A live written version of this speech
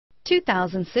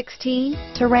2016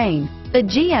 Terrain. The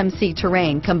GMC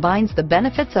Terrain combines the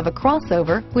benefits of a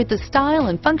crossover with the style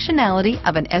and functionality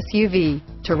of an SUV.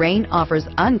 Terrain offers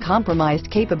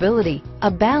uncompromised capability, a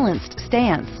balanced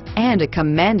stance, and a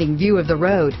commanding view of the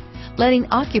road, letting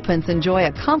occupants enjoy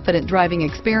a confident driving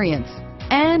experience.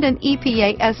 And an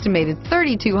EPA estimated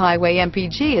 32 highway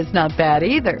MPG is not bad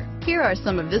either. Here are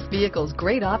some of this vehicle's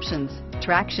great options: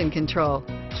 traction control,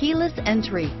 keyless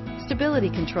entry, stability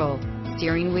control,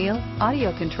 steering wheel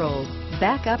audio controls,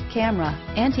 backup camera,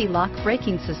 anti-lock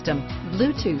braking system,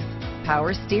 Bluetooth,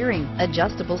 power steering,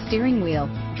 adjustable steering wheel,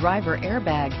 driver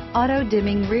airbag, auto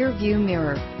dimming rear view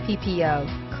mirror, PPO,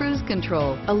 cruise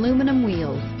control, aluminum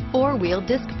wheels, four-wheel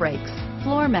disc brakes,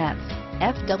 floor mats,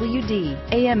 FWD,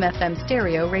 AM/FM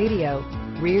stereo radio,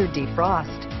 rear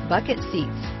defrost, bucket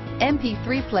seats,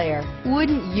 MP3 player.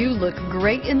 Wouldn't you look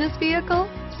great in this vehicle?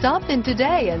 Stop in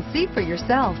today and see for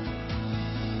yourself.